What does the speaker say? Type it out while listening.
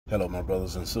Hello, my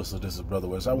brothers and sisters. This is Brother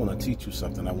West. I want to teach you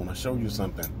something. I want to show you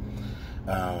something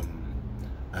that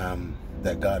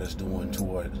God is doing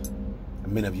toward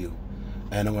many of you.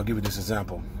 And I'm going to give you this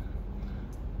example.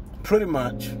 Pretty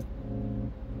much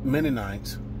many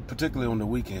nights, particularly on the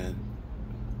weekend,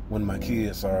 when my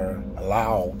kids are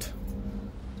allowed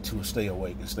to stay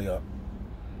awake and stay up.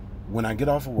 When I get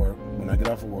off of work,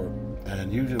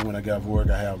 and usually when I get off of work,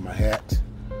 I have my hat,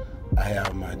 I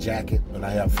have my jacket, and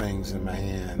I have things in my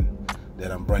hand that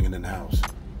I'm bringing in the house.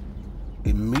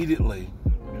 Immediately,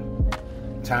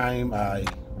 time I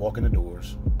walk in the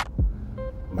doors,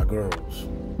 my girls,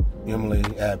 Emily,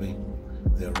 Abby,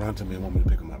 they'll run to me and want me to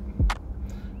pick them up.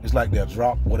 It's like they'll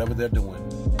drop whatever they're doing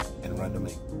and run to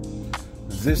me.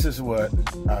 This is what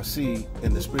I see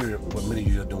in the spirit, what many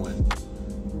of you are doing.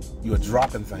 You're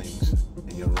dropping things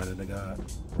and you're running to God.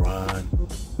 Run.